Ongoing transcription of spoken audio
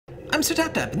I'm Sir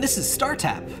Tap Tap, and this is Star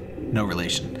Tap. No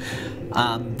relation.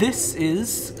 This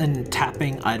is a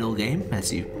tapping idle game,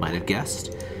 as you might have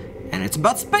guessed, and it's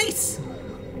about space!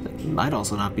 That might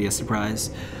also not be a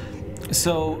surprise.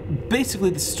 So,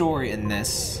 basically the story in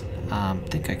this, I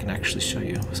think I can actually show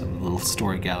you some of the little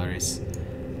story galleries.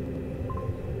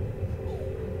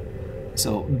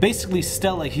 So, basically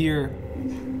Stella here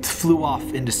flew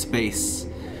off into space,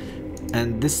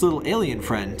 and this little alien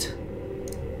friend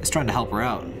is trying to help her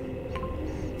out.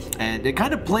 And it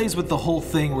kind of plays with the whole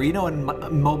thing where, you know, in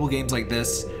mobile games like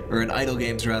this, or in idle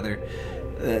games rather,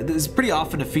 there's pretty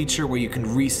often a feature where you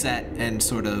can reset and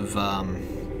sort of,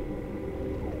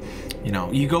 you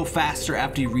know, you go faster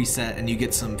after you reset and you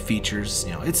get some features.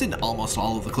 You know, it's in almost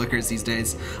all of the clickers these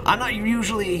days. I'm not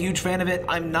usually a huge fan of it.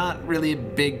 I'm not really a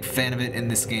big fan of it in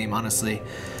this game, honestly.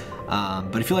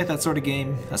 But if you like that sort of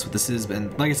game, that's what this is. And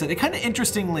like I said, it kind of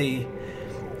interestingly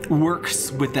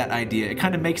works with that idea. It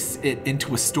kind of makes it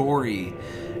into a story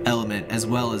element as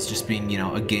well as just being, you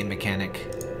know, a game mechanic.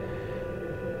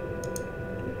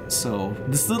 So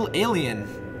this little alien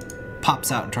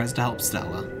pops out and tries to help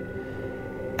Stella.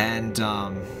 And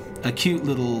a cute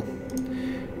little...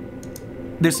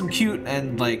 There's some cute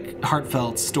and, like,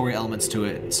 heartfelt story elements to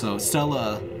it. So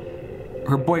Stella,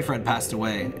 her boyfriend passed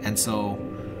away, and so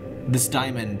this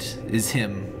diamond is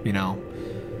him, you know.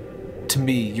 To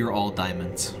me, you're all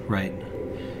diamonds, right?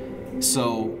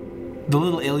 So the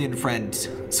little alien friend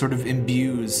sort of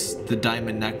imbues the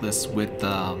diamond necklace with,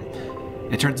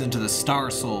 it turns into the star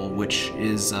soul, which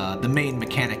is the main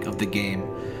mechanic of the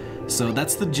game. So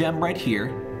that's the gem right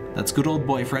here. That's good old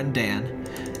boyfriend Dan.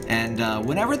 And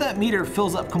whenever that meter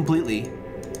fills up completely,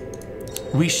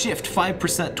 we shift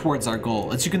 5% towards our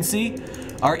goal. As you can see,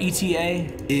 our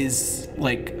ETA is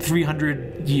like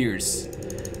 300 years.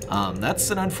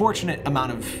 That's an unfortunate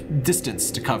amount of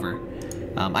distance to cover.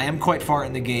 I am quite far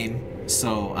in the game,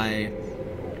 so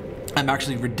I'm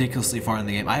actually ridiculously far in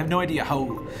the game. I have no idea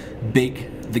how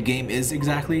big the game is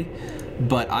exactly,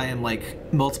 but I am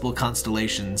like multiple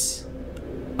constellations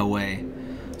away.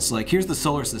 So like here's the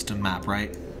solar system map,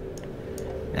 right?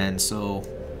 And so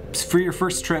for your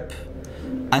first trip,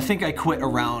 I think I quit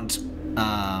around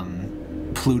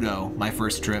Pluto, my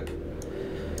first trip.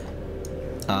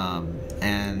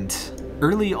 And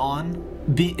early on,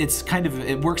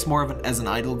 it works more of as an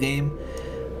idle game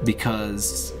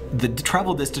because the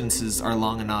travel distances are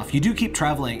long enough. You do keep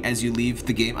traveling as you leave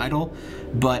the game idle,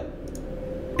 but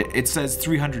it says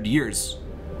 300 years,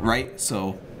 right?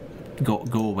 So go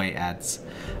away, ads.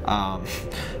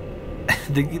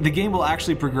 The game will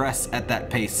actually progress at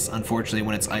that pace, unfortunately,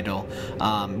 when it's idle.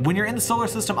 When you're in the solar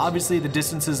system, obviously the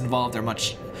distances involved are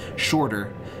much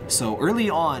shorter. So early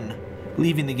on,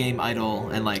 leaving the game idle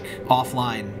and like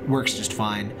offline works just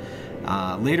fine.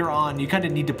 Later on, you kind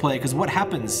of need to play, because what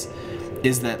happens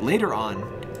is that later on,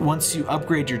 once you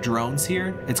upgrade your drones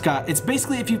here, it's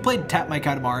basically, if you played Tap My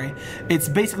Katamari, it's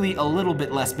basically a little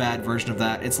bit less bad version of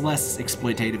that. It's less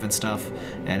exploitative and stuff,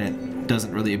 and it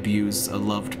doesn't really abuse a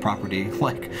loved property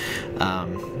like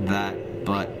that.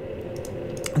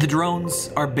 But the drones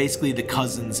are basically the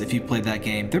cousins if you played that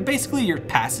game. They're basically your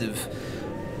passive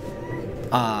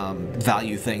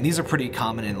value thing. These are pretty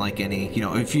common in like any, you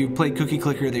know, if you play Cookie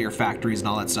Clicker, they're your factories and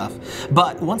all that stuff.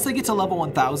 But once they get to level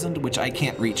 1000, which I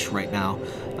can't reach right now,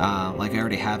 like I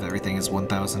already have everything is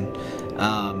 1000.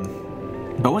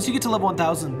 But once you get to level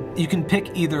 1000, you can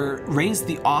pick either raise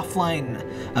the offline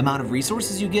amount of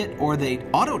resources you get, or they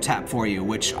auto tap for you,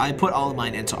 which I put all of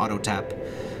mine into auto tap.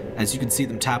 As you can see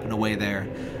them tapping away there.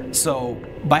 So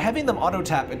by having them auto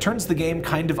tap, it turns the game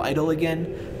kind of idle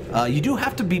again. You do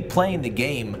have to be playing the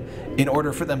game in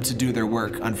order for them to do their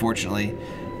work, unfortunately.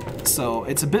 So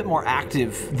it's a bit more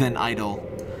active than idle,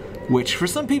 which for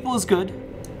some people is good.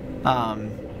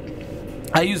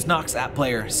 I use Nox App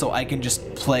Player, so I can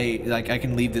just play, like I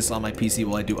can leave this on my PC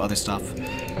while I do other stuff.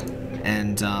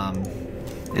 And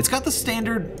it's got the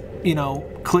standard, you know,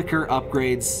 clicker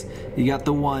upgrades. You got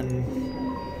the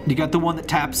one that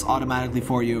taps automatically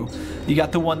for you. You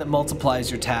got the one that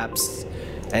multiplies your taps.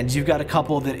 And you've got a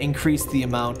couple that increase the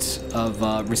amount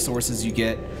of resources you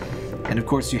get. And of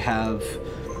course you have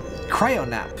Cryo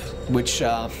Nap, which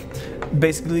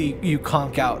basically you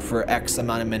conk out for X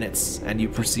amount of minutes and you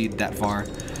proceed that far.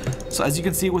 So as you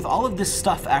can see, with all of this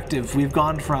stuff active, we've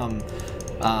gone from,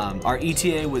 our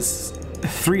ETA was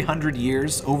 300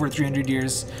 years, over 300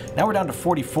 years. Now we're down to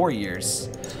 44 years.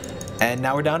 And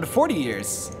now we're down to 40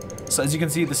 years. So as you can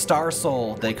see, the Star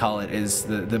Soul, they call it, is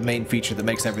the main feature that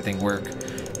makes everything work.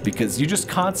 Because you're just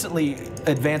constantly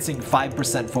advancing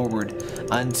 5% forward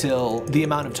until the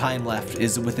amount of time left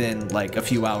is within like a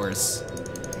few hours.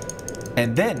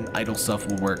 and then idle stuff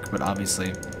will work, but obviously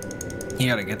you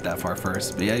gotta get that far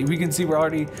first. But yeah, we can see we're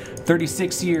already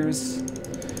 36 years,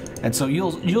 and so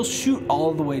you'll shoot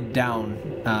all the way down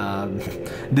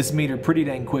this meter pretty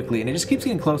dang quickly, and it just keeps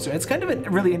getting closer. It's kind of a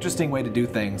really interesting way to do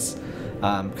things,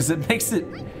 because it makes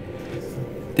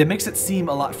it seem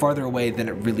a lot farther away than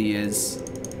it really is.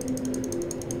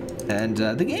 And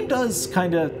the game does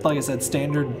kind of, like I said,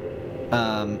 standard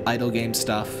idle game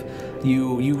stuff.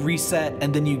 You reset,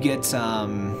 and then you get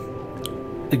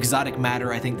exotic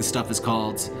matter, I think the stuff is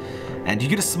called. And you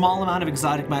get a small amount of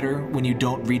exotic matter when you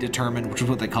don't redetermine, which is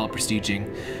what they call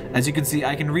prestiging. As you can see,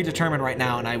 I can redetermine right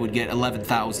now, and I would get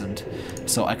 11,000.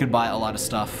 So I could buy a lot of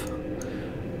stuff.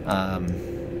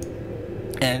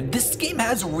 And this game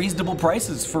has reasonable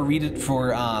prices for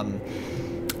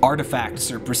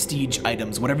artifacts or prestige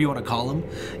items, whatever you want to call them.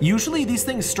 Usually these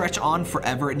things stretch on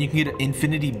forever, and you can get an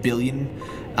infinity billion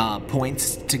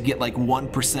points to get like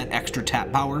 1% extra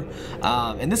tap power.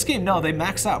 In this game, no, they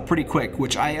max out pretty quick,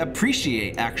 which I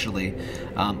appreciate, actually.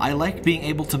 I like being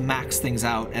able to max things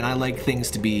out, and I like things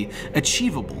to be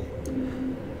achievable.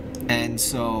 And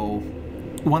so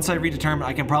once I redetermine,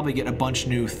 I can probably get a bunch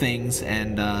new things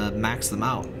and max them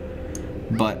out.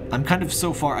 But I'm kind of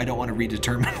so far, I don't want to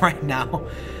redetermine right now.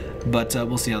 But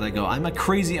we'll see how they go. I'm a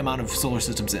crazy amount of solar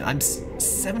systems in. I'm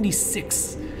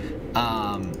 76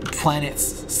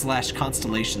 planets /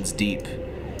 constellations deep.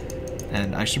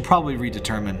 And I should probably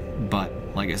redetermine, but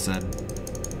like I said,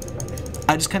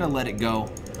 I just kind of let it go.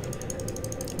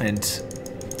 And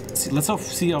see, let's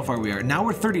see how far we are. Now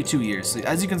we're 32 years. So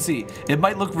as you can see, it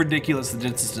might look ridiculous, the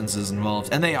distances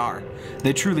involved. And they are.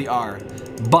 They truly are.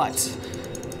 But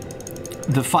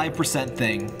the 5%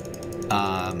 thing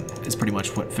is pretty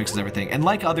much what fixes everything. And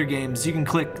like other games, you can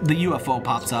click, the UFO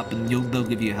pops up and they'll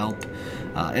give you help.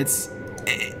 It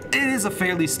is a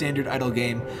fairly standard idle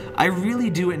game. I really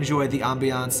do enjoy the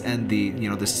ambiance and the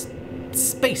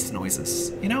space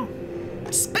noises,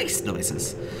 space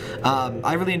noises.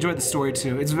 I really enjoyed the story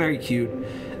too. It's very cute.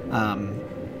 I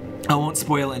won't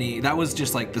spoil any. That was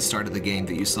just like the start of the game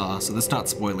that you saw, so that's not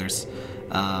spoilers.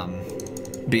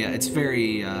 But yeah, it's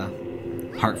very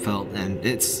heartfelt, and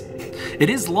it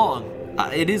is long.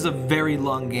 It is a very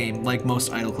long game, like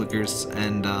most idle clickers,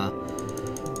 and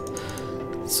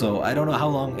so I don't know how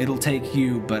long it'll take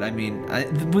you, but I mean,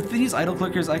 with these idle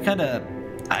clickers,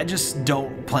 I just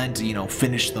don't plan to,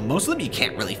 finish them. Most of them you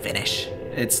can't really finish.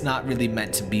 It's not really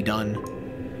meant to be done.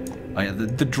 Oh yeah,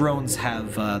 the drones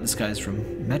have, this guy's from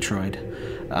Metroid.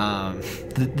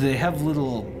 They have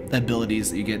little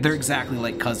abilities that you get. They're exactly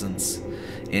like cousins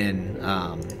in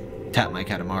Tap My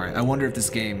Katamari. I wonder if this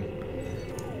game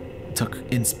took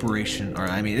inspiration, or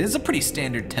I mean, it's a pretty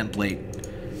standard template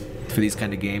for these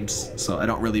kind of games, so I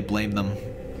don't really blame them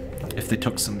if they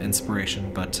took some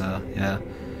inspiration, but yeah.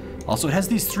 Also, it has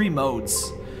these 3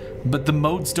 modes, but the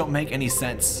modes don't make any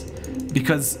sense,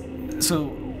 because,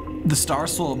 so, the Star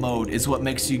Soul mode is what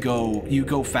makes you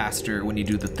go faster when you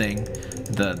do the thing,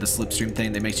 the slipstream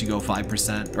thing that makes you go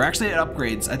 5%, or actually it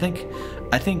upgrades, I think,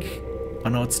 oh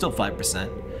no, it's still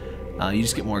 5%, you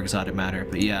just get more exotic matter,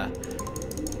 but yeah.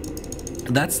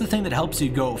 That's the thing that helps you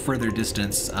go further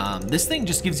distance. This thing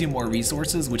just gives you more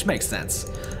resources, which makes sense.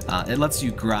 It lets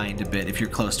you grind a bit if you're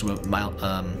close to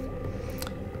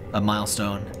a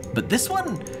milestone. But this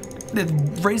one, it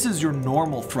raises your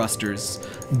normal thrusters,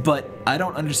 but I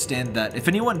don't understand that. If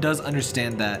anyone does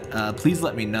understand that, please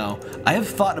let me know. I have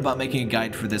thought about making a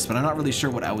guide for this, but I'm not really sure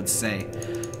what I would say.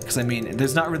 Because, I mean,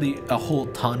 there's not really a whole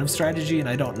ton of strategy, and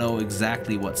I don't know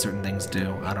exactly what certain things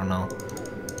do. I don't know.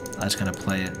 I just kind of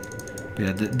play it. But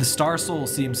yeah, the Star Soul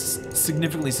seems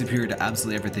significantly superior to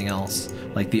absolutely everything else,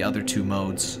 like the other 2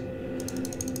 modes.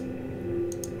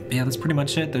 But yeah, that's pretty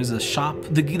much it. There's a shop.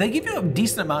 They give you a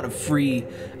decent amount of free,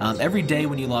 every day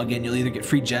when you log in, you'll either get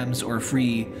free gems or a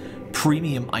free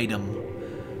premium item,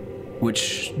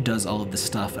 which does all of this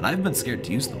stuff. And I've been scared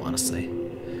to use them, honestly.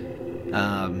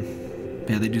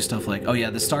 Yeah, they do stuff like, oh yeah,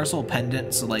 the Star Soul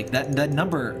pendant, so like that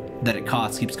number that it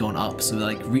costs keeps going up, so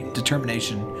like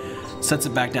determination sets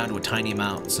it back down to a tiny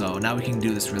amount, so now we can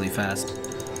do this really fast.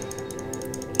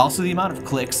 Also the amount of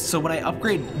clicks, so when I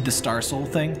upgrade the Star Soul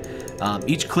thing,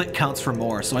 each click counts for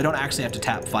more, so I don't actually have to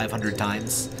tap 500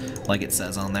 times like it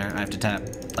says on there. I have to tap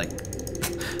like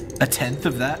a 1/10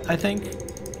 of that, I think,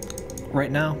 right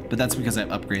now, but that's because I have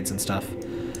upgrades and stuff.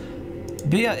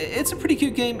 But yeah, it's a pretty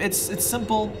cute game. It's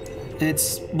simple,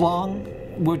 it's long,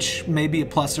 which may be a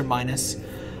plus or minus.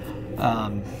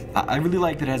 I really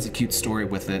like that it has a cute story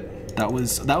with it. That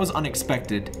was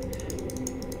unexpected.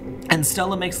 And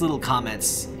Stella makes little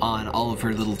comments on all of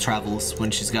her little travels when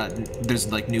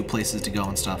there's like new places to go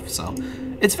and stuff, so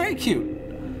it's very cute.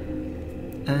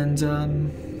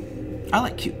 And I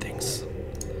like cute things.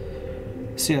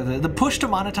 So yeah, the push to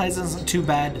monetize isn't too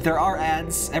bad. There are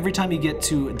ads. Every time you get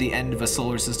to the end of a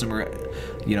solar system or,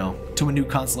 you know, to a new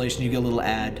constellation, you get a little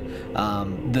ad.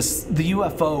 The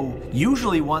UFO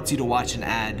usually wants you to watch an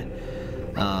ad.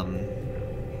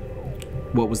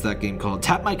 What was that game called?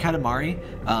 Tap My Katamari.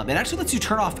 It actually lets you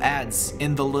turn off ads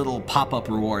in the little pop-up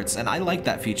rewards, and I like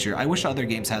that feature. I wish other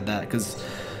games had that, because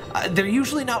they're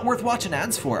usually not worth watching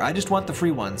ads for. I just want the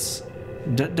free ones.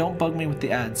 Don't bug me with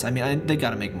the ads. I mean, they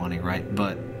gotta make money, right?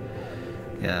 But,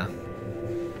 yeah.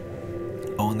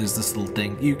 Oh, and there's this little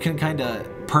thing. You can kind of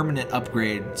permanent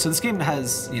upgrade. So this game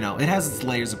has, you know, it has its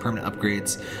layers of permanent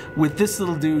upgrades. With this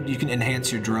little dude, you can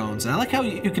enhance your drones. And I like how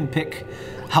you can pick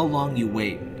how long you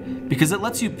wait, because it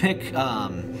lets you pick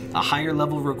a higher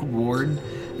level reward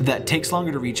that takes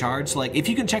longer to recharge. So like, if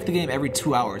you can check the game every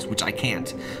 2 hours, which I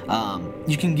can't,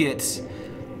 you can get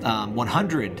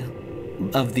 100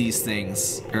 of these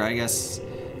things, or I guess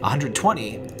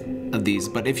 120 of these.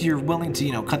 But if you're willing to,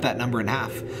 you know, cut that number in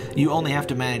half, you only have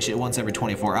to manage it once every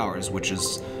 24 hours, which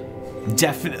is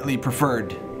definitely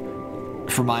preferred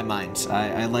for my mind.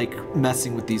 I like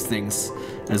messing with these things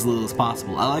as little as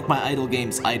possible. I like my idle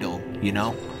games idle, you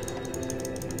know?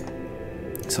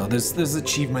 So there's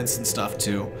achievements and stuff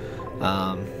too.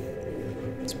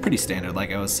 It's pretty standard,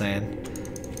 like I was saying.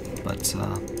 But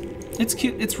it's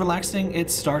cute, it's relaxing,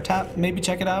 it's StarTap, maybe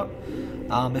check it out.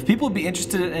 If people would be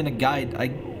interested in a guide, I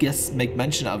guess make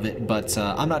mention of it, but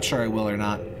I'm not sure I will or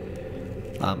not.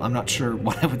 I'm not sure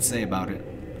what I would say about it.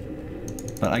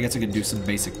 But I guess I could do some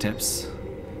basic tips.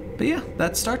 But yeah,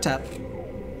 that's StarTap.